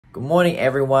Good morning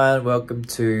everyone, welcome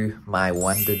to my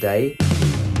Wonder Day. .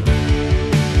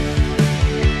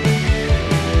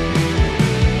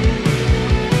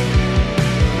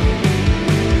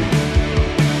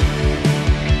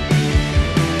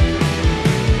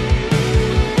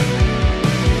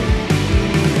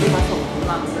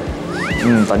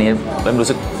ตอนนี้เริ่มรู้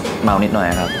สึกเมานิดหน่อย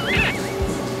ครับ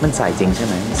มันใส่จริงใช่ไ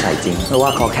หมใส่จริงหรือว่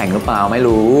าคอแข็งหรือเปล่าไม่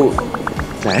รู้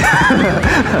ใช่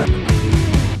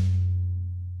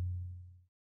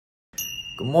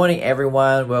Good morning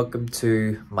everyone, welcome to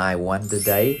my Wonder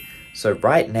Day. So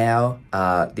right now,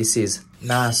 this is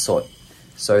na sot.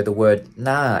 So the word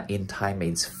na in Thai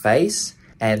means face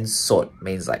and sot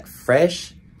means like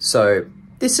fresh. So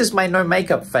this is my no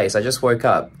makeup face. I just woke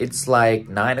up. It's like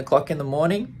 9 o'clock in the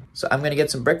morning. So I'm going to get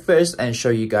some breakfast and show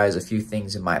you guys a few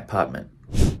things in my apartment.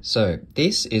 So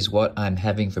this is what I'm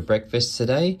having for breakfast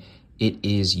today. It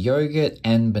is yogurt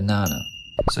and banana.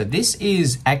 So this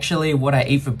is actually what I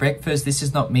eat for breakfast. This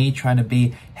is not me trying to be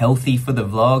healthy for the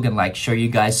vlog and like show you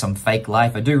guys some fake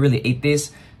life. I do really eat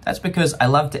this. That's because I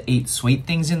love to eat sweet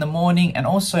things in the morning and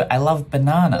also I love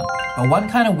banana. But one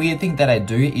kind of weird thing that I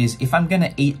do is if I'm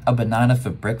gonna eat a banana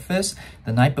for breakfast,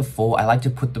 the night before I like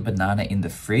to put the banana in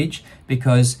the fridge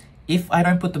because if I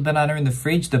don't put the banana in the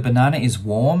fridge, the banana is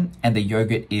warm and the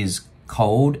yogurt is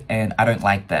cold and I don't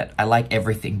like that. I like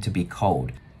everything to be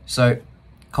cold. So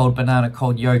cold banana,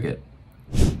 cold yogurt.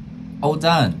 All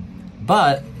done.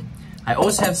 But I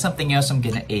also have something else I'm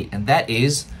gonna eat and that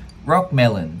is rock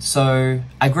melon. So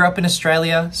I grew up in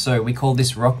Australia, so we call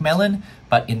this rock melon,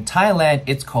 but in Thailand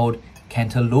it's called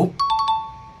cantaloupe.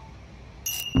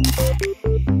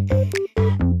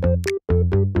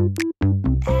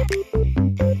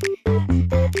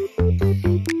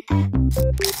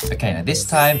 Okay, now this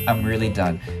time I'm really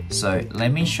done. So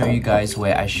let me show you guys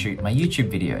where I shoot my YouTube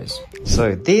videos. So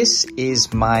this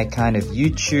is my kind of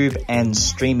YouTube and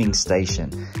streaming station.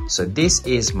 So this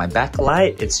is my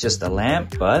backlight. It's just a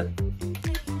lamp, but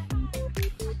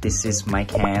this is my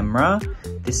camera.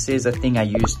 This is a thing I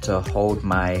use to hold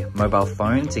my mobile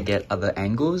phone to get other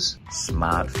angles.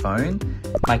 Smartphone,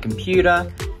 my computer,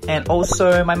 and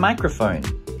also my microphone.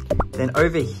 Then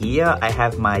over here, I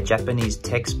have my Japanese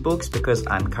textbooks because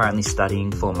I'm currently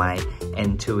studying for my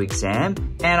N2 exam.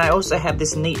 And I also have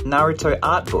this neat Naruto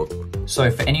art book. So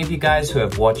for any of you guys who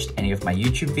have watched any of my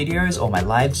YouTube videos or my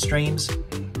live streams,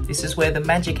 this is where the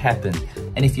magic happened.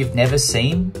 And if you've never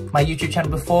seen my YouTube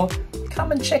channel before,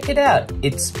 come and check it out.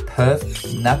 It's Perth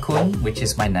Nakun, which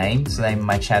is my name, it's the name of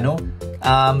my channel.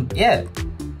 Yeah,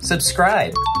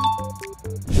 subscribe.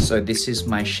 So this is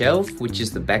my shelf, which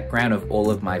is the background of all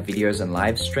of my videos and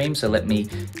live streams. So let me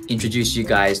introduce you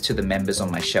guys to the members on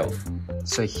my shelf.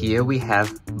 So here we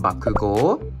have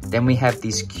Bakugo. Then we have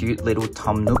these cute little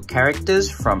Tom Nook characters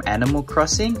from Animal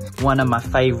Crossing. One of my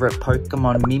favorite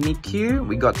Pokemon, Mimikyu.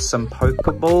 We got some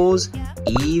Pokeballs,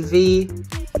 Eevee,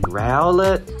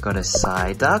 Rowlet, got a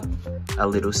Psyduck, a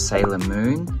little Sailor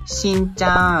Moon,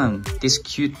 Shin-chan. This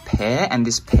cute pear, and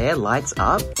this pear lights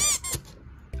up.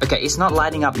 Okay, it's not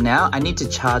lighting up now. I need to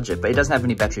charge it, but it doesn't have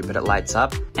any battery, but it lights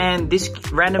up. And this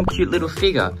random cute little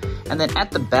figure. And then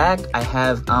at the back, I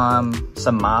have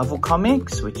some Marvel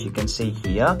comics, which you can see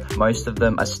here. Most of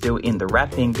them are still in the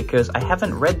wrapping because I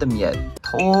haven't read them yet.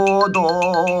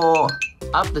 Todo!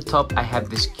 Up the top, I have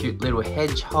this cute little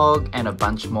hedgehog and a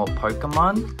bunch more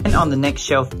Pokemon. And on the next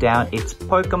shelf down, it's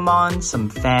Pokemon, some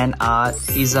fan art.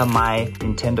 These are my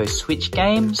Nintendo Switch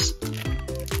games.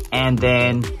 And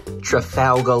then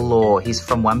Trafalgar Law. He's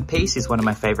from One Piece. He's one of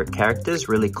my favorite characters.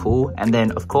 Really cool. And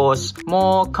then, of course,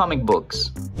 more comic books.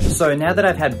 So now that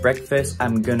I've had breakfast,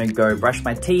 I'm gonna go brush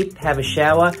my teeth, have a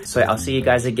shower. So I'll see you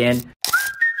guys again.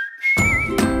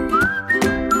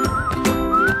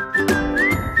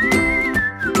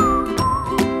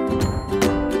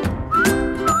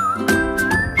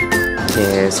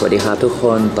 Okay, สวัสดีครับทุกค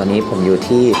นตอนนี้ผมอยู่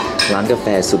ที่ร้านกาแฟ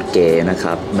สุดเก๋นะค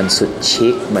รับมันสุดชิ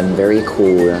คมัน very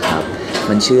cool นะครับ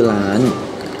มันชื่อร้าน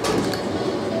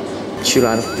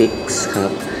Fix ครั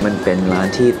บมันเป็นร้าน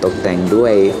ที่ตกแต่งด้ว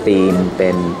ยธีมเป็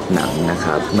นหนังนะค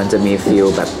รับมันจะมีฟีล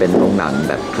แบบเป็นโรงหนัง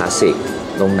แบบคลาสสิก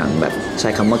โรงหนังแบบใช้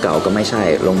คำว่าเก่าก็ไม่ใช่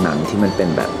โรงหนังที่มันเป็น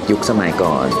แบบยุคสมัย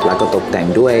ก่อนแล้วก็ตกแต่ง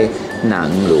ด้วยหนัง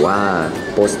หรือว่า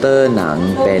โปสเตอร์หนัง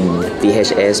เป็น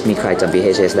VHS มีใครจำ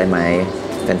VHS ได้ไหม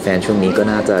แฟนๆช่วงนี้ก็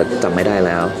น่าจะจำไม่ได้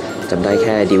แล้วจำได้แ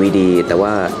ค่ DVD แต่ว่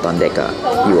าตอนเด็ก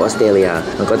อยู่ออสเตรเลีย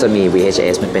มันก็จะมี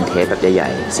VHS มันเป็นเทปแบบใหญ่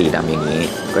ๆสีดำอย่างนี้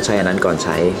ก็ใช้อันนั้นก่อนใ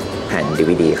ช้แผ่น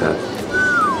DVD ครับ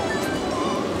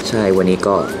ใช่วันนี้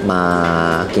ก็มา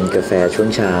กินกาแฟช่วง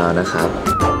เช้านะครับ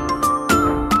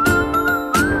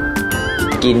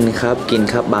กินค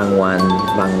รับบาง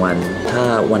วันถ้า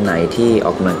วันไหนที่อ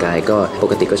อกกำลังกายก็ป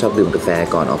กติก็ชอบดื่มกาแฟ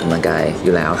ก่อนออกกำลังกายอ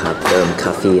ยู่แล้วครับเติมค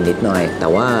าเฟอีนนิดหน่อยแต่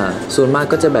ว่าส่วนมาก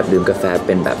ก็จะแบบดื่มกาแฟเ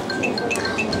ป็นแบบ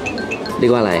เรีย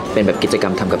กว่าอะไรเป็นแบบกิจกรร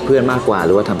มทำกับเพื่อนมากกว่าห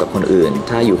รือว่าทำกับคนอื่น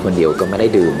ถ้าอยู่คนเดียวก็ไม่ได้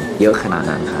ดื่มเยอะขนาด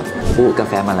นั้นครับกา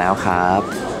แฟมาแล้วครับ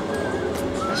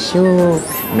ชู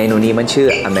เมนูนี้มันชื่อ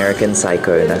American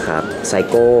Psycho นะครับ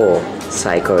Psycho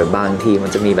บางทีมั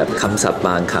นจะมีแบบคำศัพท์บ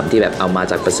างคำที่แบบเอามา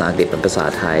จากภาษาอังกฤษเป็นภาษา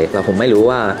ไทยแล้วผมไม่รู้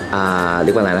ว่าเรี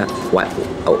ยกว่าอะไรนะ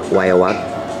วัยวัฒน์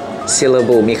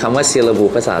syllable มีคำว่า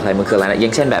syllable ภาษาไทยมันคืออะไรนะอย่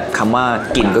างเช่นแบบคำว่า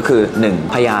กินก็คือ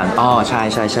1พยางค์ใ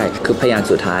ช่คือพยางค์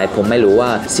สุดท้ายผมไม่รู้ว่า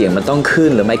เสียงมันต้องขึ้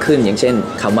นหรือไม่ขึ้นอย่างเช่น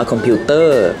คำว่าคอมพิวเตอ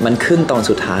ร์มันขึ้นตอน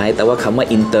สุดท้ายแต่ว่าคำว่า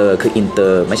อินเตอร์คืออินเตอ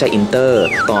ร์ไม่ใช่อินเตอร์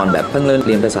ตอนแบบเพิ่งเ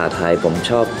รียนภาษาไทยผม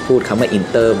ชอบพูดคำว่าอิน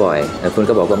เตอร์บ่อยแต่คุณ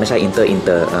ก็บอกว่าไม่ใช่อินเต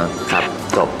อร์ครับ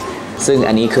จบซึ่ง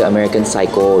อันนี้คือ American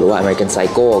Psycho หรือว่า American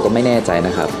Psycho ก็ไม่แน่ใจน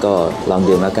ะครับก็ลอง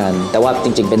ดื่มแล้วกันแต่ว่าจ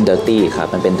ริงๆเป็น Dirty ครับ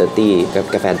มันเป็น Dirty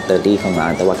กาแฟ Dirty ของร้า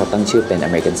นแต่ว่าเขาตั้งชื่อเป็น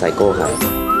American Psycho ครับ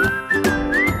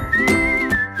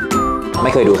ไ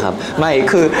ม่เคยดูครับไม่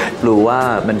คือรู้ว่า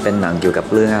มันเป็นหนังเกี่ยวกับ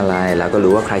เรื่องอะไรแล้วก็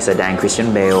รู้ว่าใครแสดงคริสเตียน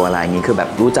เบลอะไรอย่างนี้คือแบบ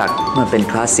รู้จักมันเป็น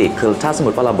คลาสสิกคือถ้าสมม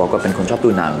ติว่าเราบอกว่าเป็นคนชอบดู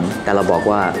หนังแต่เราบอก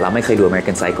ว่าเราไม่เคยดู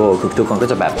American Psycho คือทุกคนก็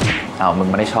จะแบบมึง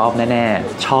ไม่ได้ชอบแน่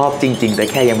ๆชอบจริงๆแต่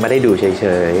แค่ยังไม่ได้ดูเฉ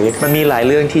ยๆมันมีหลาย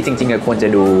เรื่องที่จริงๆควรจะ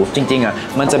ดูจริง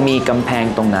ๆมันจะมีกำแพง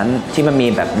ตรงนั้นที่มันมี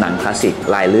แบบหนังคลาสสิก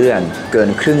หลายเรื่องเกิน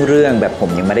ครึ่งเรื่องแบบผม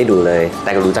ยังไม่ได้ดูเลยแ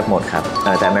ต่ก็รู้จักหมดครับ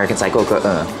แต่ American Psycho ก็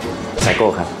Psycho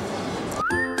ครับ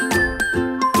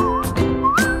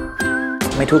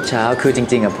ไม่ทุกเช้าคือจ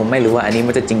ริงๆผมไม่รู้ว่าอันนี้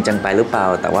มันจะจริงจังไปหรือเปล่า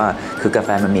แต่ว่าคือกาแฟ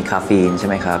มันมีคาเฟอีนใช่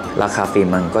ไหมครับแล้วคาเฟอีน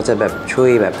มันก็จะแบบช่วย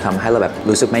แบบทำให้เราแบบ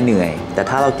รู้สึกไม่เหนื่อยแต่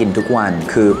ถ้าเรากินทุกวัน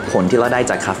คือผลที่เราได้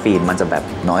จากคาเฟอีนมันจะแบบ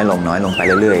น้อยลงไป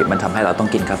เรื่อยๆมันทำให้เราต้อง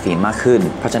กินคาเฟอีนมากขึ้น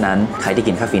เพราะฉะนั้นใครที่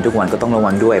กินคาเฟอีนทุกวันก็ต้องระ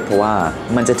วังด้วยเพราะว่า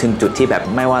มันจะถึงจุดที่แบบ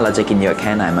ไม่ว่าเราจะกินเยอะแ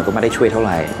ค่ไหนมันก็ไม่ได้ช่วยเท่าไห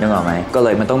ร่นึกออกไหมก็เล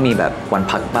ยมันต้องมีแบบวัน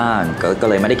พักบ้างก็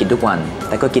เลยไม่ได้กินทุกวัน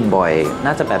แต่ก็กินบ่อย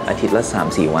น่าจะแบบอาทิตย์ละ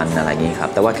 3-4 วันอะไรอย่างนี้ครับ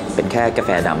แต่ว่าเป็นแค่กาแฟ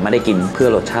ดำไม่ได้กินเพื่อ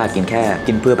รสชาติกิน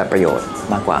เพื่อแบบประโยชน์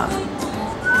มากกว่า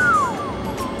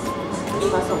มี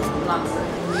ผสมลำด้ว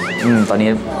ยตอนนี้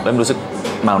เริ่มรู้สึก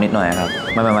เมานิดหน่อยครับ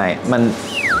ไม่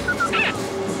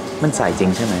มันใส่จริง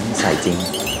ใช่ไหมใส่จริง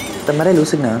แต่ไม่ได้รู้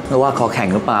สึกนะหรือว่าคอแข็ง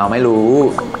หรือเปล่าไม่รู้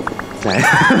ใช่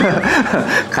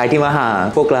ใครที่มาหา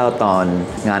พวกเราตอน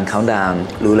งานเขาดาวน์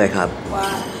รู้เลยครับว่า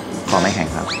คอไม่แข็ง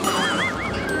ครับ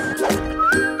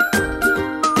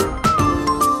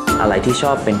อะไรที่ช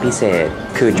อบเป็นพิเศษ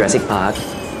คือ Jurassic Park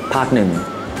ภาค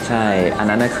 1ใช่อัน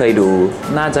นั้นเคยดู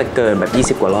น่าจะเกินแบ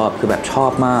บ20 กว่ารอบคือแบบชอ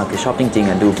บมากคือชอบจริง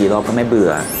ๆดูกี่รอบก็ไม่เบื่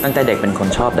อตั้งแต่เด็กเป็นคน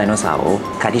ชอบไดโนเสาร์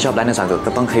ใครที่ชอบไดโนเสาร์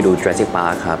ก็ต้องเคยดู Jurassic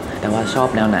Park ครับแต่ว่าชอบ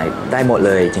แนวไหนได้หมดเ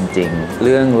ลยจริงๆเ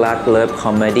รื่องรักเลิฟค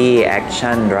อมเมดี้แอค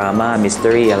ชั่นดราม่ามิสเตอ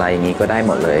รี่อะไรอย่างนี้ก็ได้ห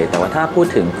มดเลยแต่ว่าถ้าพูด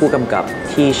ถึงผู้กำกับ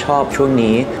ที่ชอบช่วง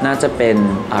นี้น่าจะเป็น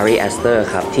Ari Aster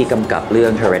ครับที่กำกับเรื่อ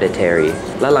ง Hereditary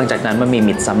แล้วหลังจากนั้นมันมี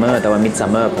Midsummer แต่ว่า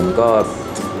Midsummer ผมก็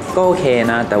โอเค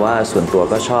นะแต่ว่าส่วนตัว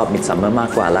ก็ชอบ Midsummer มาก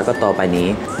กว่าแล้วก็ต่อไปนี้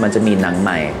มันจะมีหนังให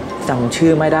ม่จำชื่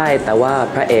อไม่ได้แต่ว่า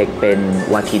พระเอกเป็น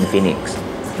วาคินฟีนิกซ์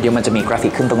เดี๋ยวมันจะมีกราฟิ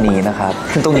กขึ้นตรงนี้นะครับ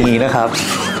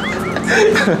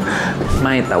ไ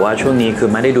ม่แต่ว่าช่วงนี้คือ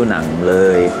ไม่ได้ดูหนังเล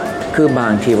ยคือบา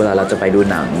งทีเวลาเราจะไปดู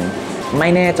หนังไม่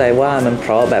แน่ใจว่ามันเพ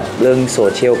ราะแบบเรื่องโซ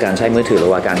เชียลการใช้มือถือหรื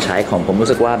อว่าการใช้ของผมรู้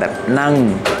สึกว่าแบบนั่ง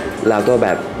แล้วก็แบ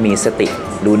บมีสติ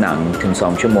ดูหนังถึง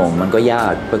2 ชั่วโมงมันก็ยา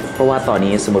กเพราะว่าตอน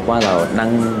นี้สมมติว่าเรานั่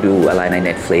งดูอะไรใน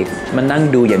Netflix มันนั่ง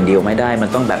ดูอย่างเดียวไม่ได้มัน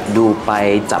ต้องแบบดูไป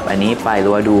จับอันนี้ไปหรื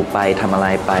อว่าดูไปทำอะไร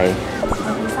ไป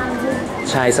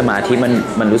ใช่สมาธิ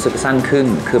มันรู้สึกสั้นขึ้น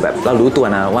คือแบบเรารู้ตัว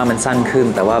นะว่ามันสั้นขึ้น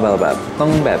แต่ว่าเราแบบต้อ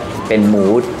งแบบเป็นมู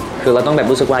ดคือเราต้องแบบ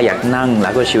รู้สึกว่าอยากนั่งแล้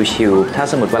วก็ชิลๆถ้า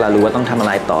สมมติว่าเรารู้ว่าต้องทำอะไ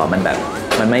รต่อมันแบบ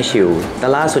มันไม่ชิลแต่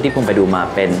ล่าสุดที่ผมไปดูมา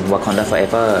เป็น Wakanda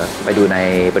Forever ไป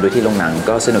ดูที่โรงหนัง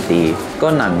ก็สนุกดีก็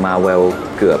หนัง Marvel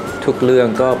เกือบทุกเรื่อง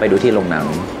ก็ไปดูที่โรงหนัง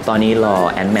ตอนนี้รอ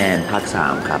Ant-Man ภาค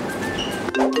 3 ครับ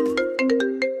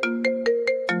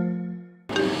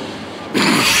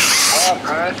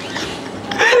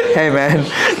Hey man,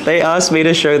 they asked me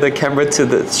to show the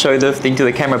thing to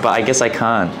the camera, but I guess I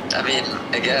can't. I mean,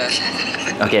 I guess.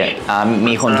 Okay,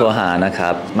 มีคนโทรหานะค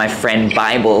รับ My friend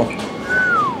Bible.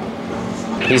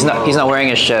 He's not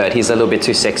wearing a shirt. He's a little bit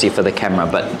too sexy for the camera,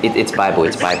 but it's Bible.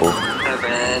 It's Bible. Oh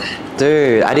man.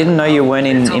 Dude, I didn't know you weren't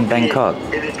in Bangkok.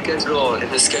 In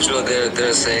the schedule,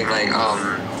 they're saying like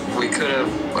we could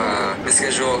have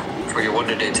rescheduled for your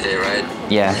Wonder Day today, right?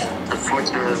 Yeah.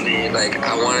 Unfortunately, like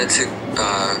I wanted to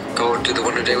go to the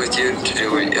Wonder Day with you to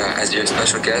do it as your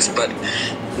special guest, but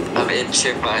I'm in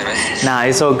Chiang Mai, man. Nah,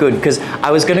 it's all good because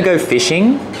I was gonna go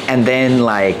fishing and then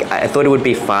like I thought it would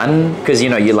be fun because you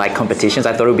know you like competitions.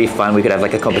 I thought it would be fun. We could have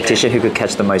like a competition who could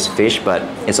catch the most fish, but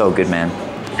it's all good, man.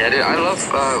 Yeah, dude, I love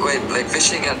like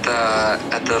fishing at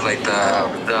the like the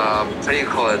what do you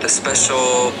call it? The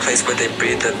special place where they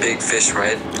breed the big fish,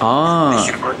 right? Oh.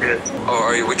 Or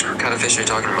are you which kind of fish are you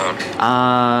talking about?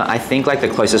 I think like the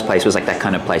closest place was like that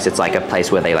kind of place. It's like a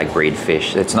place where they like breed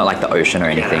fish. It's not like the ocean or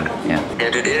anything. Yeah. Yeah,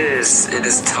 dude, it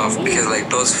is tough because like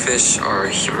those fish are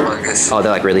humongous. Oh,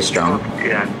 they're like really strong.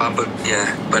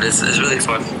 But it's really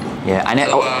fun. Yeah, I know.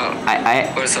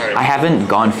 So, sorry. I haven't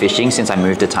gone fishing since I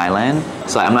moved to Thailand,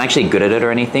 so I'm not actually good at it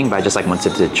or anything. But I just like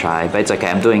wanted to try. But it's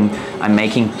okay. I'm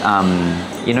making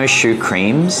you know, shoe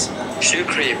creams. Shoe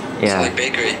cream. Yeah. So like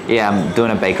bakery. Yeah, I'm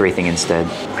doing a bakery thing instead.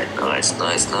 Nice.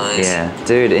 Yeah,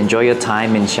 dude, enjoy your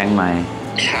time in Chiang Mai.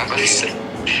 Yeah, I'm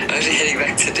actually heading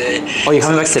back today. Oh, you're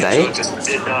coming back today? Just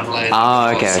did not like.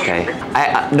 Oh, okay.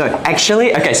 No,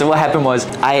 actually, okay. So what happened was,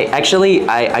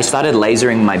 I started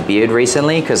lasering my beard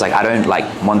recently because like I don't like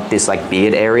want this like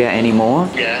beard area anymore.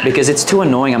 Yeah. Because it's too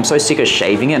annoying. I'm so sick of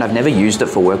shaving it. And I've never used it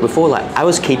for work before. Like I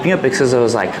was keeping it because I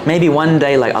was like, maybe one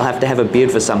day like I'll have to have a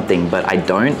beard for something, but I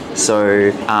don't.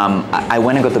 So I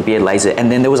went and got the beard laser,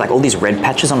 and then there was like all these red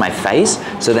patches on my face.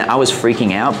 So then I was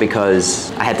freaking out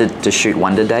because I had to shoot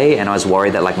Wonder Day, and I was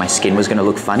worried that like my skin was gonna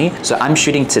look funny. So I'm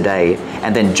shooting today,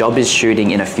 and then Job is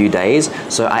shooting in a few days.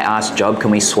 So I asked Job,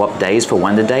 can we swap days for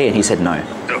Wonder Day? And he said no.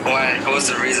 Why? What was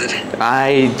the reason?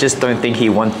 I just don't think he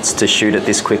wants to shoot it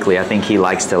this quickly. I think he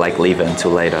likes to like leave it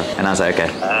until later. And I was like, okay.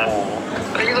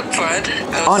 But you look fine.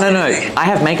 Oh no, I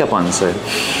have makeup on, so.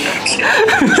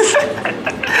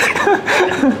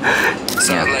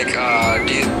 So like,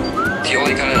 do you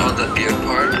only got it on the beard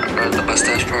part or the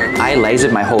mustache part? I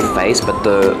lasered my whole face, but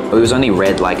it was only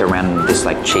red like around this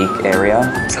like cheek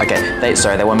area. Okay,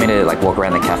 they want me to like walk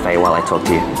around the cafe while I talk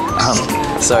to you.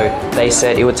 So they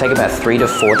said it would take about 3 to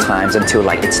 4 times until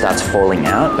like it starts falling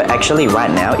out. But actually right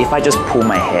now, if I just pull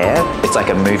my hair, it's like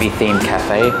a movie themed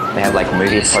cafe. They have like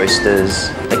movie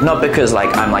posters. Like not because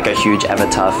like I'm like a huge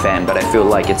Avatar fan, but I feel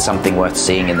like it's something worth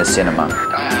seeing in the cinema.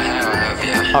 I have,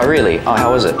 yeah. Oh really? Oh,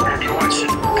 how was it? Have you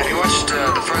watched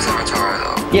the first Avatar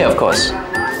though? Yeah, of course.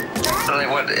 So like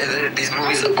what, these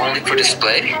movies only for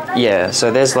display? Yeah,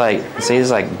 so there's like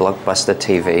Blockbuster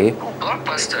TV.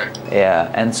 Blockbuster?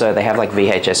 Yeah, and so they have like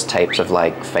VHS tapes of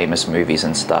like famous movies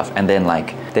and stuff. And then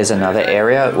like there's another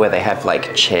area where they have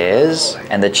like chairs,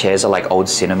 and the chairs are like old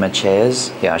cinema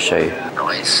chairs. Yeah, I'll show you.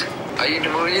 Nice. Are you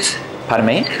into movies? Pardon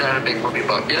me? You're not a big movie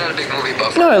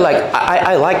buff. No, like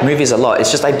I like movies a lot.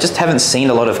 It's just I just haven't seen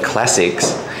a lot of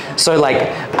classics. So like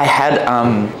I had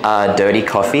Dirty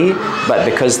Coffee, but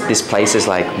because this place is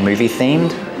like movie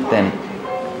themed, then.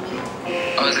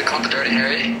 Oh, is it called The Dirty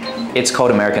Harry? It's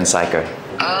called American Psycho.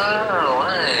 Oh,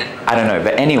 why? I don't know,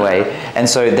 but anyway, and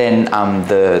so then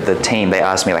the team, they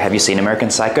asked me like, have you seen American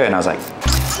Psycho? And I was like.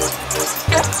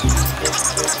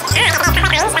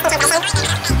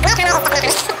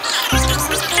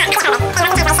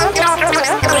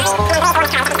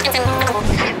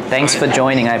 Thanks for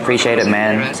joining. I appreciate it,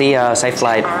 man. See ya. Safe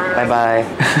flight. Bye bye.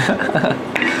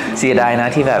 เสียดายนะ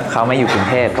ที่แบบเขาไม่อยู่กรุง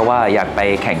เทพเพราะว่าอยากไป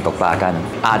แข่งตกปลากัน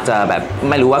อาจจะแบบ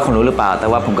ไม่รู้ว่าคุณรู้หรือเปล่าแต่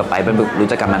ว่าผมกับไปเป็นรู้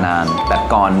จักกันมานานแบบ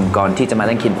ก่อนที่จะมาเ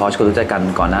ล่นคินพอชก็รู้จักกัน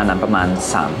ก่อนหน้านั้นประมาณ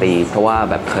3 ปีเพราะว่า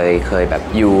แบบเคยแบบ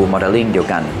อยู่โมเดลลิ่งเดียว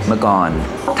กันเมื่อก่อน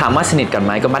ถามว่าสนิทกันไห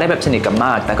มก็ไม่ได้แบบสนิทกันม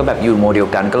ากแต่ก็แบบอยู่โมเดล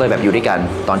กันก็เลยแบบอยู่ด้วยกัน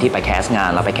ตอนที่ไปแคสงาน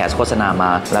เราไปแคสโฆษณาม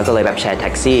าแล้วก็เลยแบบแชร์แท็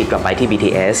กซี่กลับไปที่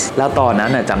BTS แล้วตอนนั้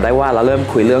นจำได้ว่าเราเริ่ม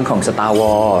คุยเรื่องของ Star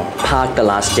Wars ภาค The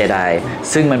Last Jedi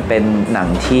ซึ่งมันเป็นหนัง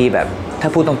ที่แบบถ้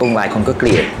าพูดตรงๆหลายคนก็เก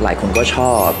ลียดหลายคนก็ช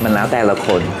อบมันแล้วแต่ละค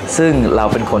นซึ่งเรา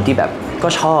เป็นคนที่แบบก็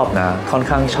ชอบนะค่อน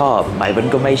ข้างชอบไบเบิล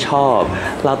ก็ไม่ชอบ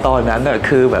แล้วตอนนั้น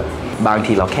คือแบบบาง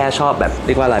ทีเราแค่ชอบแบบเ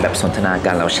รียกว่าอะไรแบบสนทนา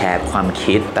กันเราแชร์ความ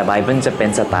คิดแต่ไบเบิลจะเป็น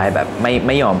สไตล์แบบไ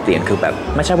ม่ยอมเปลี่ยนคือแบบ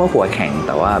ไม่ใช่ว่าหัวแข็งแ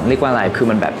ต่ว่าเรียกว่าอะไรคือ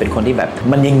มันแบบเป็นคนที่แบบ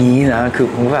มันอย่างนี้นะคือ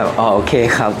ผมแบบอ๋อโอเค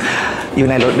ครับอยู่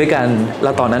ในรถด้วยกันแ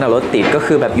ล้วตอนนั้นรถติดก็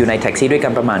คือแบบอยู่ในแท็กซี่ด้วยกั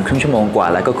นประมาณครึ่งชั่วโมงกว่า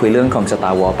แล้วก็คุยเรื่องของ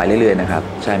Star Wars ไปเรื่อยๆนะครับ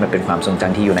ใช่มันเป็นความทรงจ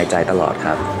ำที่อยู่ในใจตลอดค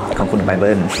รับของคุณไบเ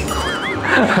บิล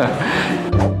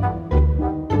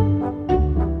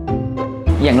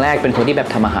อย่างแรกเป็นคนที่แบบ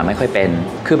ทำอาหารไม่ค่อยเป็น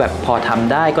คือแบบพอท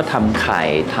ำได้ก็ทำไข่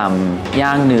ทำย่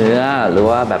างเนื้อหรือ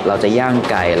ว่าแบบเราจะย่าง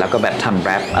ไก่แล้วก็แบบทำแ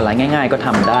รปอะไรง่ายๆก็ท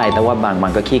ำได้แต่ว่าบางวั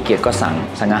นก็ขี้เกียจก็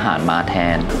สั่งอาหารมาแท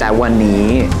นแต่วันนี้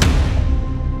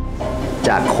จ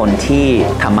ากคนที่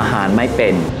ทำอาหารไม่เป็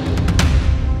น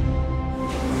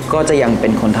ก็จะยังเป็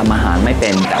นคนทำอาหารไม่เป็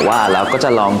นแต่ว่าเราก็จะ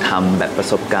ลองทำแบบประ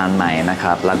สบการณ์ใหม่นะค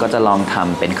รับแล้วก็จะลองท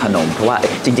ำเป็นขนมเพราะว่า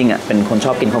จริงๆเป็นคนช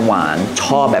อบกินของหวานช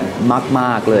อบแบบม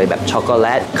ากๆเลยแบบช็อกโกแล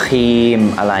ตครีม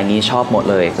อะไรงี้ชอบหมด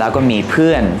เลยแล้วก็มีเ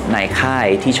พื่อนในค่าย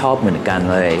ที่ชอบเหมือนกัน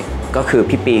เลยก็คือ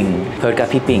พี่ปิงเพิร์ดกับ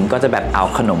พี่ปิงก็จะแบบเอา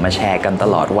ขนมมาแชร์กันต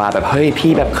ลอดว่าแบบเฮ้ย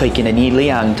พี่แบบเคยกินอันนี้หรื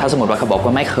อยังถ้าสมมติว่าเขาบอกว่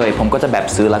าไม่เคยผมก็จะแบบ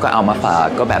ซื้อแล้วก็เอามาฝาก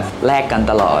ก็แบบแลกกัน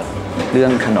ตลอดเรื่อ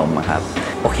งขนมครับ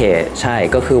โอเคใช่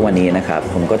ก็คือวันนี้นะครับ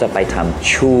ผมก็จะไปท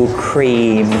ำชูครี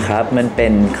มครับมันเป็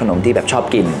นขนมที่แบบชอบ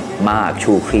กินมาก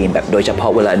ชูครีมแบบโดยเฉพา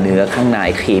ะเวลาเนื้อข้างใน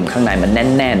ครีมข้างในมัน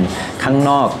แน่นๆข้าง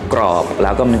นอกกรอบแล้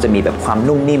วก็มันจะมีแบบความ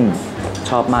นุ่มนิ่ม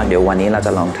ชอบมากเดี๋ยววันนี้เราจ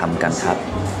ะลองทำกันครับ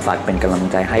ฝากเป็นกำลัง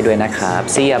ใจให้ด้วยนะครับ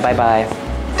See ya bye bye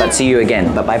but see you again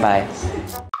but bye bye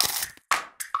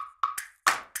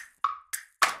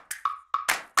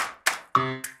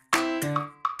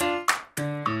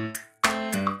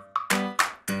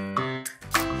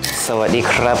สวัสดี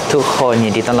ครับทุกคนยิ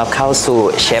นดีต้อนรับเข้าสู่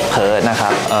เชฟเพิร์ดนะครั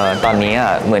บตอนนี้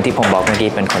เหมือนที่ผมบอกเมื่อกี้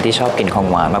เป็นคนที่ชอบกินของ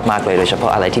หวานมากๆเลยโดยเฉพา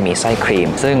ะอะไรที่มีไส้ครีม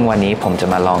ซึ่งวันนี้ผมจะ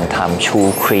มาลองทำชู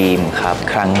ครีมครับ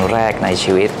ครั้งแรกใน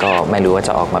ชีวิตก็ไม่รู้ว่าจ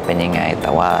ะออกมาเป็นยังไงแต่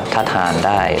ว่าถ้าทานไ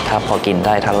ด้ถ้าพอกินไ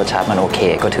ด้ถ้ารสชาติมันโอเค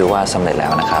ก็ถือว่าสำเร็จแล้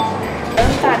วนะครับเริ่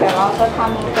มจากเดี๋ยวเราจะท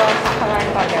ำตัวผักพลาย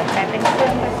ก่อนเดี๋ยวใช้เป็นเครื่อ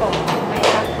งผสมไม่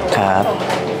ยากเลยผสม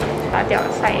แล้วเดี๋ยว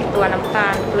ใส่ตัวน้ำตา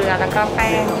ลเกลือแล้วก็แป้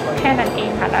งแค่นั้นเอง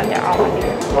ค่ะแล้วเดี๋ยวเอามาดี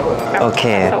โอเค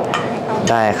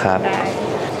ได้ครับ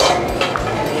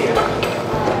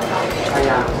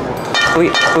อุ้ย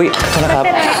โทษนะครับ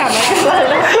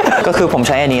ก็คือผมใ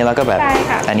ช้อันนี้แล้วก็แบบ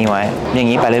อันนี้ไว้อย่าง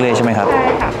นี้ไปเรื่อยๆใช่ไหมครับใช่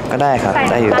ค่ะก็ได้ครับ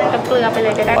ได้อยู่ใส่กับเกลือไปเล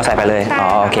ยก็ได้ใส่ไปเลยอ๋อ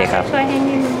โอเคครับช่วยให้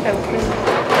นิ่มเร็วขึ้น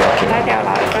แล้วเดี๋ยวเ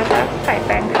ราก็จะใส่แ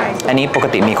ป้งไทยอันนี้ปก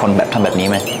ติมีคนแบบทำแบบนี้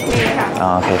ไหมมีค่ะอ๋อ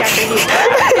โอเคอยากจะหยิบ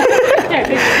อยาก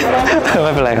จะหยิบไ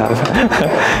ม่เป็นไรครับ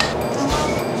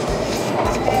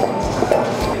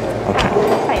โอเค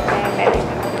ใส่แป้งได้เลย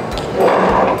ค่ะ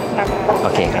โอ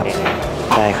เคครับ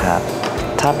ได้ครับ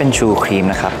ถ้าเป็นชูครีม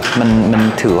นะครับมัน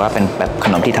ถือว่าเป็นแบบข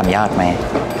นมที่ทำยากไหม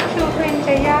ชูครีมจ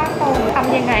ะยากตรงท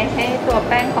ำยังไงให้ตัวแ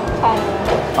ป้งของ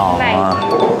ใน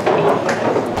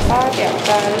ก็เดี๋ยวจ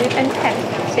ะรีบเป็นแผ่น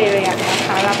สี่เหลี่ยมนะค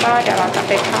ะแล้วก็เดี๋ยวเราจะไ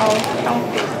ปเข้าต้อง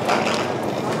ปิด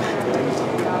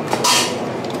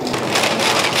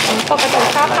ปกติ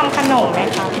ชอบทำขนมไหม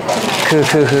คะคื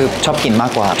อชอบกินมา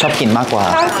กกว่า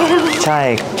ใช่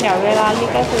เดี๋ยวเวลาที่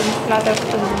ก็คือเราจะ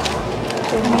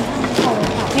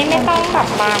นี่ไม่ต้องแบบ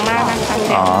บางมากนะคะเ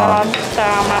ดี๋ยวเราจะ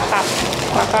มาตัด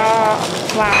แล้วก็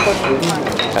วางบน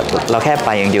แบบเราแค่ไป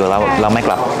อย่างเดียวเราไม่ก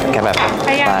ลับแค่แบบไป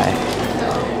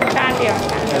ด้านเดียว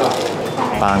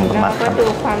บางแล้วก็ดู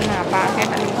ความหนาบางให้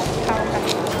มันเท่ากัน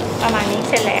ประมาณนี้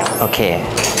เสร็จแล้วโอเค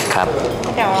ครับ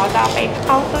เดี๋ยวเราจะไปเ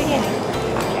ข้าตู้เย็น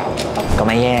ก็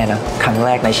ไม่แย่นะครั้งแร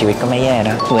กในชีวิตก็ไม่แย่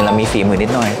นะเหมือนเรามีฝีมือนิ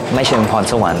ดหน่อยไม่เชิงพร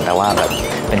สวรรค์แต่ว่าแบบ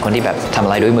เป็นคนที่แบบทำอะ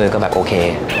ไรด้วยมือก็แบบโอเค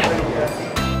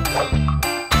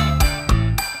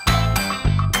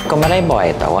ก็ไม่ได้บ่อย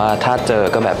แต่ว่าถ้าเจอ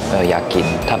ก็แบบอยากกิน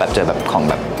ถ้าแบบเจอแบบของ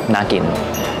แบบน่ากิน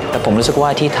แต่ผมรู้สึกว่า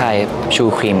ที่ไทยชู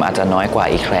ครีมอาจจะน้อยกว่า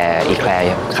อีแคล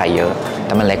ขายเยอะแ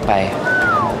ต่มันเล็กไป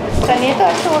ตอนนี้ตัว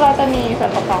ชูเราจะมีส่ว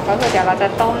นประกอบก็คือเดี๋ยวเราจะ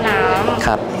ต้มน้ำค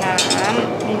รับ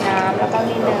มีน้ำแล้วก็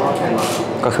มีเนย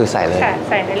ก็คือใส่เลย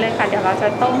ใส่ได้เลยค่ะเดี๋ยวเราจะ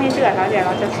ต้มให้เดือดแล้วเดี๋ยวเ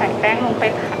ราจะใส่แป้งลงไป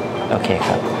ผัดโอเคค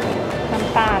รับน้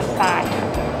ำตาลทราย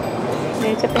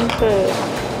นี่จะเป็นเกลือ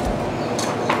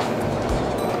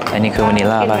อันนี้คือวานิล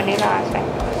ลาป่ะวานิลลาใช่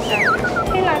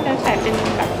ที่เราจะใส่เป็น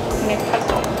แบบเม็ดผ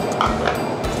สม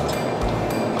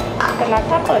แต่เรา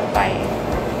ถ้าเปิดไฟ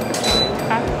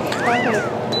ก็คือ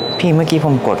พี่เมื่อกี้ผ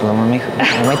มกดแล้วมันไ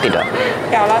ม่ติดอ่ะ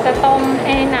เดี๋ยวเราจะต้มใ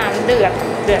ห้น้ำเดื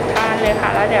อดทานเลยค่ะ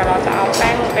แล้วเดี๋ยวเราจะเอาแป้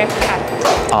งลงไปผัด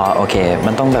อ๋อโอเค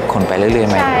มันต้องแบบคนไปเรื่อยๆ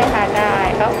ไหมใช่ค่ะได้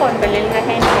ก็คนไปเรื่อยๆใ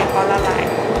ห้เนยเขาละลาย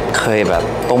เคยแบบ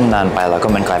ต้มนานไปแล้วก็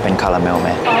มันกลายเป็นคาราเมลไหม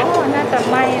อ๋อน่าจะ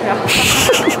ไม่แล้ว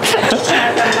น่า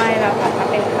จะไม่แล้วค่ะถ้า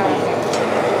เป็นคาราเมล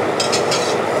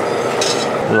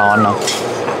ร้อนเนาะ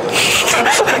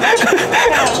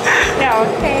เดี๋ยว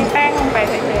เทแป้งลงไป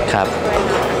เลยครับ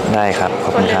ได้ครับขอ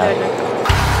บคุณครับ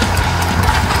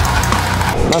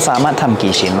เราสามารถทำ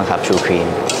กี่ชิ้นนะครับชูครีม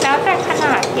แล้วแต่ขน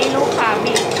าดที่ลูกค้า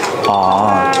บีบค่ะ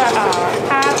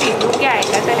ถ้าบีบลูกใหญ่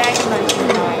ก็จะได้จำนวนชิ้น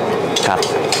น้อยครับ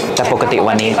แต่ปกติ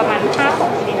วันนี้ประมาณ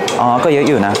5-6 ชิ้นอ๋อก็เยอะ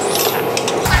อยู่นะ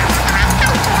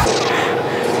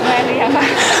ไม่หรือยังคะ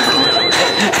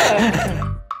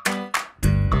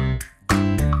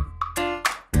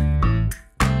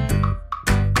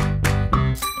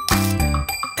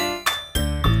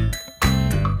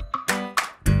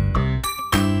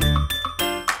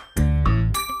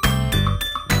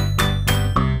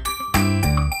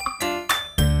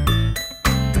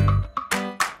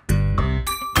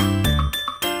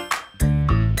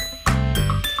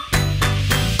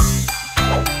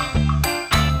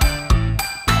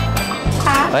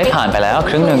เฮ้ยผ่านไปแล้ว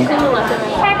ครึ่งหนึ่ง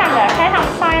ใช่ค่ะเหลือแค่ท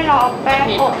ำไส้รอแป้ง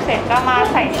อบเสร็จก็มา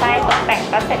ใส่ไส้ตกแต่ง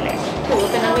ก็เสร็จเลยถือ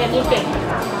เป็นนักเรียนที่เก่งนะ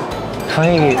คะเฮ้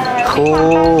ยครู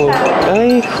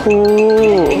ครู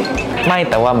ไม่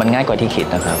แต่ว่ามันง่ายกว่าที่คิด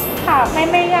นะครับค่ะ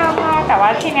ไม่ยากมากแต่ว่า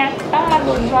ทีเนี้ยต้องมา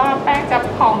ลุ้นว่าแป้งจะ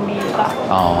พองดีหรือเปล่า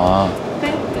ซึ่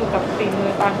งอยู่กับฝีมื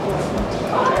อตอนคน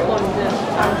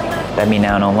แต่มีแน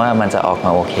วโน้มว่ามันจะออกม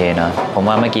าโอเคนะผม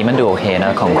ว่าเมื่อกี้มันดูโอเคน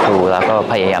ะของครูแล้วก็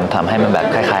พยายามทำให้มันแบบ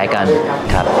คล้ายๆกัน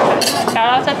ครับเดี๋ยว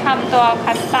เราจะทำตัว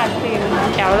คัสตาร์ดครีม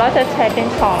เดี๋ยวเราจะใช้เป็น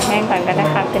ของแห้งก่อนกันนะ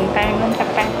คะเป็นแป้งเริ่มจาก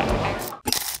แป้งก่อน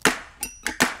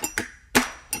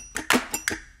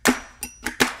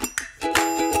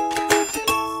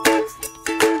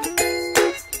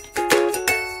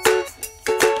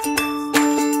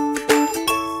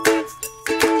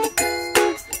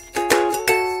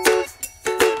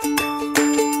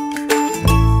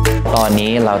ตอน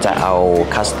นี้เราจะเอา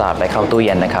คัสตาร์ดไปเข้าตู้เ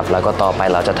ย็นนะครับแล้วก็ต่อไป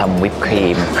เราจะทำวิปครี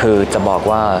มคือจะบอก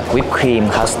ว่าวิปครีม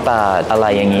คัสตาร์ดอะไร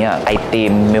อย่างเงี้ยไอติ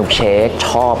มมิลค์เชค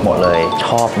ชอบหมดเลยช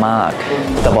อบมาก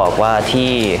จะบอกว่า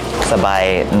ที่สบาย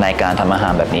ในการทำอาหา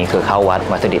รแบบนี้คือเข้าวัด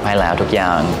วัตถุดิบให้แล้วทุกอย่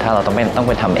างถ้าเราต้องไ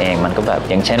ปทำเองมันก็แบบ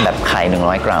อย่างเช่นแบบไข่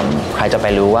100 กรัมใครจะไป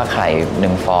รู้ว่าไข่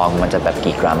1 ฟองมันจะแบบ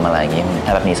กี่กรัมอะไรอย่างงี้ถ้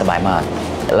าแบบนี้สบายมาก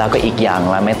แล้วก็อีกอย่าง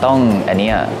เราไม่ต้องอันนี้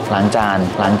ล้างจาน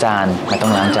ไม่ต้อ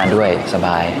งล้างจานด้วยสบ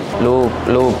าย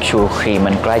ลูกชูครีม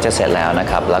มันใกล้จะเสร็จแล้วนะ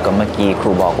ครับแล้วก็เมื่อกี้ค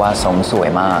รูบอกว่าทรงสวย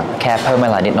มากแค่เพิ่มเว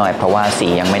ลานิดหน่อยเพราะว่าสี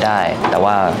ยังไม่ได้แต่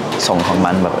ว่าทรงของ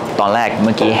มันแบบตอนแรกเ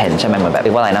มื่อกี้เห็นใช่ไหมเหมือนแบบเรี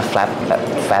ยกว่าอะไรนะแฟบ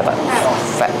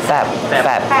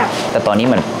แต่ตอนนี้เ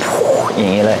หมือนอย่า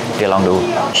งนี้เลยเดี๋ยวลองดู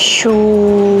ชู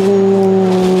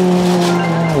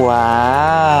ว้า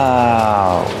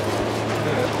ว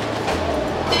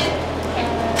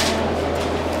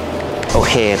โอ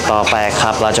เคต่อไปค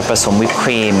รับเราจะผสมวิปค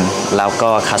รีมแล้วก็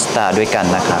คัสตาร์ดด้วยกัน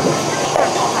นะครับ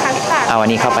คัสตาร์ดเอาอัน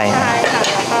นี้เข้าไป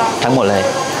ทั้งหมดเลย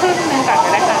ครึ่งนึงก่อนก็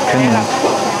ได้ค่ะครึ่งนึง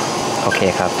โอเค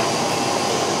ครับ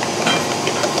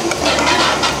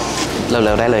เ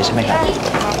ร็วๆได้เลยใช่ไหมครับ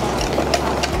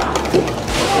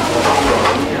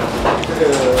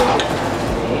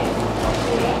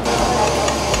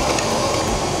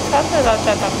ก็คือเราจ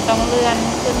ะแบบต้องเลื่อน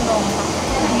ขึ้นลงค่ะ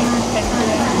เป็นเลื่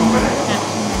อน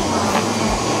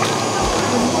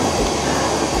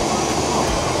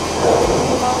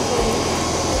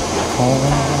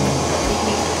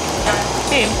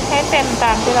บีบให้เต็มต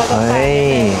ามที่เราต้องการ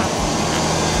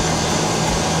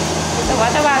แต่ว่า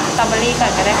จะวางสตรอเบอรี่ก่อ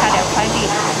นก็ได้ค่ะเดี๋ยวค่อยบีบ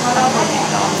เราดูอีก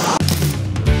รอบ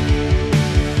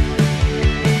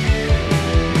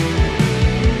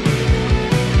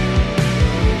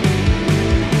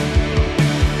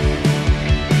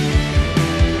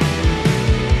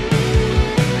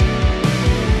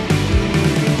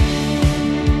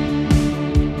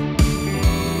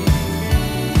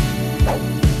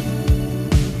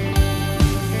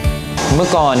เ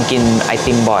มื่อก่อนกินไอ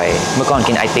ติมบ่อยเมื่อก่อน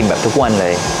กินไอติมแบบทุกวันเล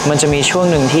ยมันจะมีช่วง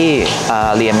หนึ่งที่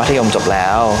เรียนมัธยมจบแล้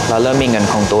วเราเริ่มมีเงิน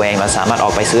ของตัวเองเราสามารถอ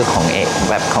อกไปซื้อของเอง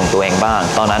แบบของตัวเองบ้าง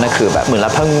ตอนนั้นก็คือแบบเหมือนเร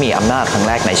าเพิ่งมีอำนาจครั้งแ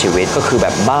รกในชีวิตก็คือแบ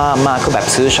บบ้ามากก็แบบ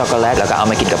ซื้อช็อกโกแลตแล้วก็เอา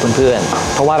มากินกับเพื่อน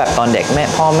ๆเพราะว่าแบบตอนเด็ก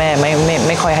พ่อแม่ไ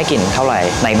ม่ค่อยให้กินเท่าไหร่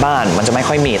ในบ้านมันจะไม่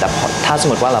ค่อยมีแต่ถ้าสม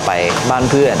มติว่าเราไปบ้าน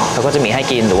เพื่อนเขาก็จะมีให้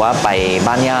กินหรือว่าไป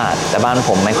บ้านญาติแต่บ้านผ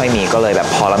มไม่ค่อยมีก็เลยแบบ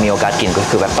พอเรามีโอกาสกินก็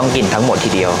คือแบบต้องกินทั้งหมดที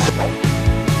เดียว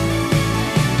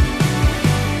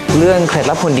เรื่องเคล็ด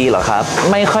ลับหุ่นดีเหรอครับ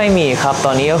ไม่ค่อยมีครับต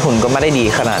อนนี้หุ่นก็ไม่ได้ดี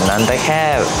ขนาดนั้นแต่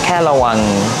แค่ระวัง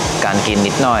การกิน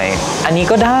นิดหน่อยอันนี้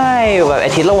ก็ได้แบบอ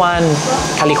าทิตย์ละวัน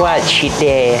เขาเรียกว่า cheat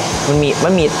day มั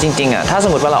นมีจริงๆอ่ะถ้าส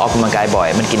มมติว่าเราออกกำลังกายบ่อย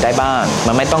มันกินได้บ้าง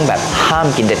มันไม่ต้องแบบห้าม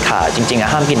กินเด็ดขาดจริงๆอ่ะ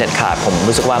ห้ามกินเด็ดขาดผม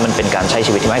รู้สึกว่ามันเป็นการใช้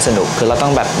ชีวิตที่ไม่สนุกคือเราต้อ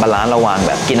งแบบบาลานซ์ระหว่างแ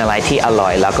บบกินอะไรที่อร่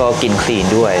อยแล้วก็กินคลีน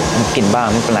ด้วยกินบ้าง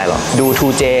ไม่เป็นไรหรอกดู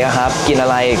 2J ครับกินอะ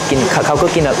ไรกินเขาก็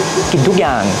กินทุกอ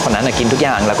ย่างคนนั้นกินทุกอ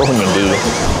ย่างแล้วก็หุ่นอย่างดี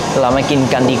เรามากิน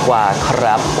กันดีกว่าค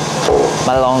รับม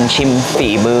าลองชิมฝี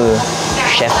มือ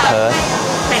เชฟเพิร์ธ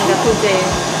แข่งกับ2J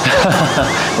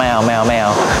ไม่เอ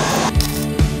า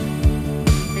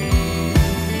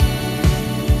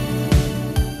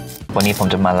วันนี้ผม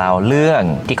จะมาเล่าเรื่อง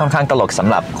ที่ค่อนข้างตลกสำ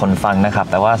หรับคนฟังนะครับ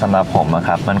แต่ว่าสำหรับผมค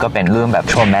รับมันก็เป็นเรื่องแบบ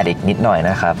traumatic นิดหน่อย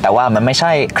นะครับแต่ว่ามันไม่ใ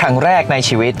ช่ครั้งแรกใน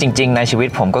ชีวิตจริงๆในชีวิต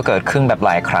ผมก็เกิดขึ้นแบบห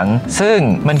ลายครั้งซึ่ง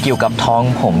มันเกี่ยวกับท้อง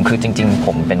ผมคือจริงๆผ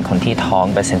มเป็นคนที่ท้อง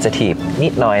เป็น sensitive นิ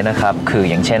ดหน่อยนะครับคือ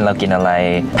อย่างเช่นเรากินอะไร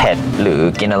เผ็ดหรือ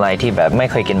กินอะไรที่แบบไม่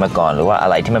เคยกินมาก่อนหรือว่าอะ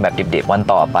ไรที่มันแบบดิบๆวัน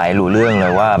ต่อไปรู้เรื่องเล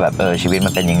ยว่าแบบชีวิตมั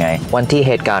นเป็นยังไงวันที่เ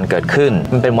หตุการณ์เกิดขึ้น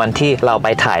มันเป็นวันที่เราไป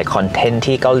ถ่ายคอนเทนต์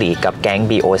ที่เกาหลีกับแก๊ง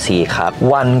BOC ครับ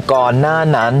วันก่ ก่อนหน้า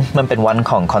นั้นมันเป็นวัน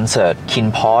ของคอนเสิร์ต Kin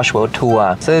Porsche World Tour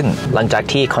ซึ่งหลังจาก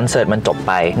ที่คอนเสิร์ตมันจบไ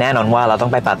ปแน่นอนว่าเราต้อ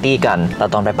งไปปาร์ตี้กันเรา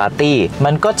ตอนไปปาร์ตี้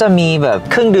มันก็จะมีแบบ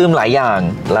เครื่องดื่มหลายอย่าง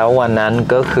แล้ววันนั้น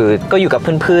ก็อยู่กับ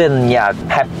เพื่อนๆอยาก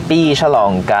แฮปปี้ฉลอ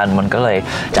งกันมันก็เลย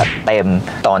จัดเต็ม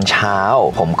ตอนเช้า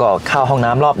ผมก็เข้าห้อง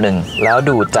น้ำรอบหนึ่งแล้ว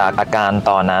ดูจากอาการ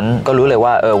ตอนนั้นก็รู้เลย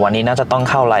ว่าวันนี้น่าจะต้อง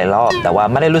เข้าหลายรอบแต่ว่า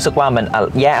ไม่ได้รู้สึกว่ามัน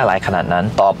แย่อะไรขนาดนั้น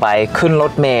ต่อไปขึ้นร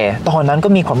ถเมล์ตอนนั้นก็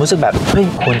มีความรู้สึกแบบเฮ้ย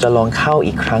ควรจะลองเข้า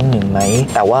อีกครั้งหนึ่งไหม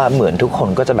แต่ว่าเหมือนทุกคน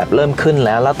ก็จะแบบเริ่มขึ้นแ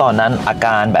ล้วตอนนั้นอาก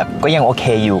ารแบบก็ยังโอเค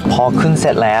อยู่พอขึ้นเส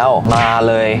ร็จแล้วมา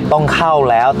เลยต้องเข้า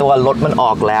แล้วตัวรถมันอ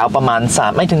อกแล้วประมาณ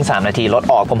ไม่ถึง3 นาทีรถ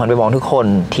ออกผมหันไปมองทุกคน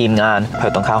ทีมงานเพิ่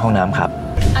งต้องเข้าห้องน้ำครับ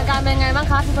อาการเป็นไงบ้าง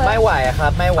คะพี่เฟิร์สไม่ไหวครั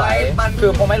บไม่ไหวคื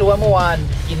อผมไม่รู้ว่าเมื่อวาน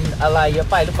กินอะไรเยอะ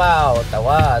ไปหรือเปล่าแต่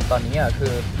ว่าตอนนี้คื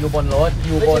ออยู่บนรถอ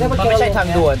ยู่บนมันไม่ใช่ทาง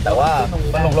ด่วนแต่ว่า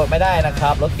มันลงรถไม่ได้นะค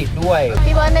รับรถติดด้วย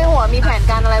พี่เฟิร์สในหัวมีแผน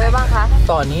การอะไรไว้บ้างคะ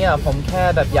ตอนนี้ผมแค่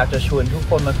แบบอยากจะชวนทุก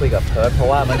คนมาคุยกับเพิร์ทเพราะ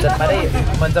ว่ามันจะไม่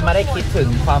ได้คิดถึง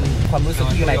ความรู้สึก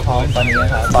ที่อยู่ในท้องตอนนี้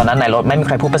ครับตอนนั้นในรถไม่มีใ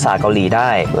ครพูดภาษาเกาหลีได้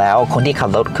แล้วคนที่ขับ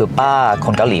รถคือป้าค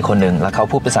นเกาหลีคนหนึ่งแล้วเขา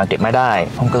พูดภาษาอังกฤษไม่ได้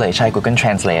ผมก็เลยใช้ Google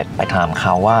Translate ไปถามเข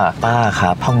าว่าป้าค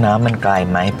รับห้องน้ำมันไกล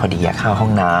ไหมพอดีอยากเข้าห้อ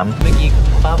งน้ำเมื่อกี้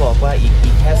ป้าบอกว่าอีก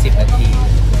แค่10 นาที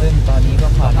ซึ่งตอนนี้ก็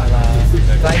ผ่านเวลา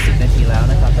ใกล้10 นาทีแล้ว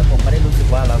นะครับแต่ผมไม่ได้รู้สึก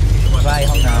ว่าเราใกล้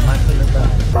ห้องน้ำมากขึ้นหรือเปล่า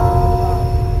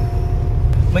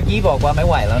เมื่อกี้บอกว่าไม่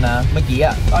ไหวแล้วนะเมื่อกี้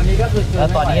ตอนนี้ก็คือแล้ว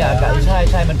ตอนนี้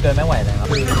ใช่มันเกินไม่ไหวแล้วครับ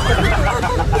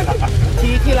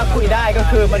ที่เราคุยได้ก็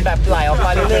คือมันแบบไหลออกม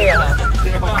าเรื่อยๆนะ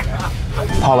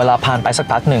พอเวลาผ่านไปสัก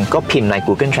พักหนึ่งก็พิมพ์ใน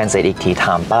Google Translate อีกทีถ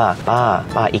ามป้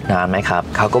าอีกนานไหมครับ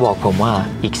เขาก็บอกผมว่า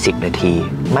อีก10 นาที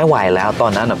ไม่ไหวแล้วตอ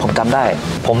นนั้นผมจำได้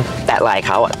ผมแตะไหล่เ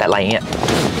ขาแตะไหล่อย่างเงี้ย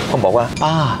ผมบอกว่า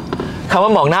ป้าเขา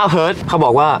มองหน้าเพิร์ทเขาบ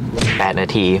อกว่า8 นา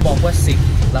ทีบอกว่า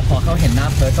10แล้วพอเขาเห็นหน้า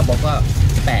เพิร์ทเขาบอกว่า8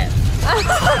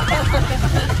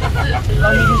เรา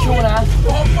มีทิชชู่นะผ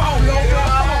มเป่าลงเ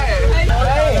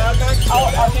ลยเ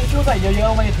อาทิชชู่ใส่เยอ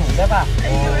ะๆมาในถุงได้ป่ะ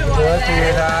เยอะจริง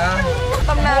นะต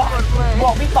ำนานกดมือหม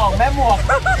วกพี่ต่องแม่หมวกห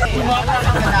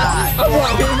มวก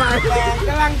พี่มาก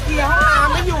ำลังเคลียร์ห้องน้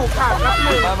ำไม่อยู่ค่ะครับห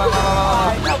นึ่ง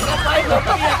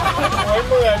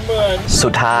เหมือนสุ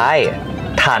ดท้าย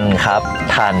ทันครับ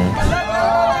ทัน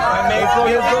ไ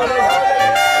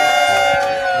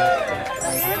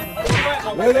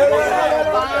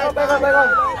ปก่อน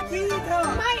ขี้เธอ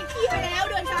ไม่ขี้ไปแล้ว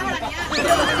เดินช้าขนาดนี้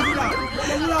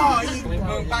ยังหล่ออีก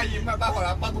ป้ายิ้มป้าขอ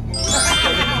รับป้าทุกมือ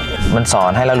มันสอ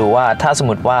นให้เรารู้ว่าถ้าสม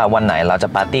มติว่าวันไหนเราจะ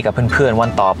ปาร์ตี้กับเพื่อนๆวัน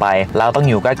ต่อไปเราต้อง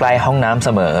อยู่ใกล้ๆห้องน้ำเส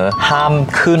มอห้าม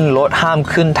ขึ้นรถห้าม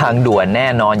ขึ้นทางด่วนแน่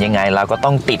นอนยังไงเราก็ต้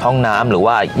องติดห้องน้ำหรือ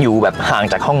ว่าอยู่แบบห่าง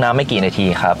จากห้องน้ำไม่กี่นาที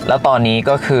ครับแล้วตอนนี้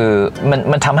ก็คือ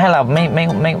มันทำให้เรา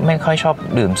ไม่ค่อยชอบ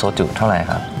ดื่มโซจูเท่าไหร่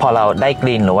ครับพอเราได้ก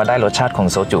ลิ่นหรือว่าได้รสชาติของ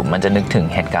โซจูมันจะนึกถึง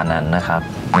เหตุการณ์นั้นนะครับ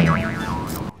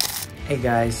Hey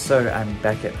guys, so I'm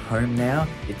back at home now.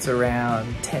 It's around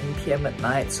 10 p.m. at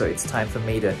night, so it's time for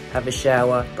me to have a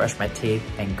shower, brush my teeth,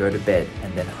 and go to bed.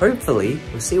 And then hopefully,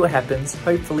 we'll see what happens,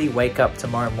 hopefully wake up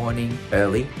tomorrow morning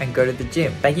early and go to the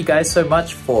gym. Thank you guys so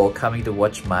much for coming to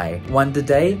watch my Wonder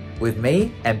Day with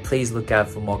me, and please look out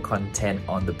for more content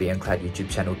on the Beyond Cloud YouTube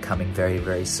channel coming very,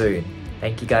 very soon.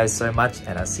 Thank you guys so much,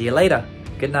 and I'll see you later.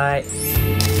 Good night.